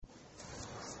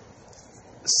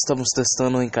Estamos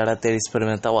testando em caráter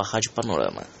experimental a Rádio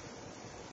Panorama.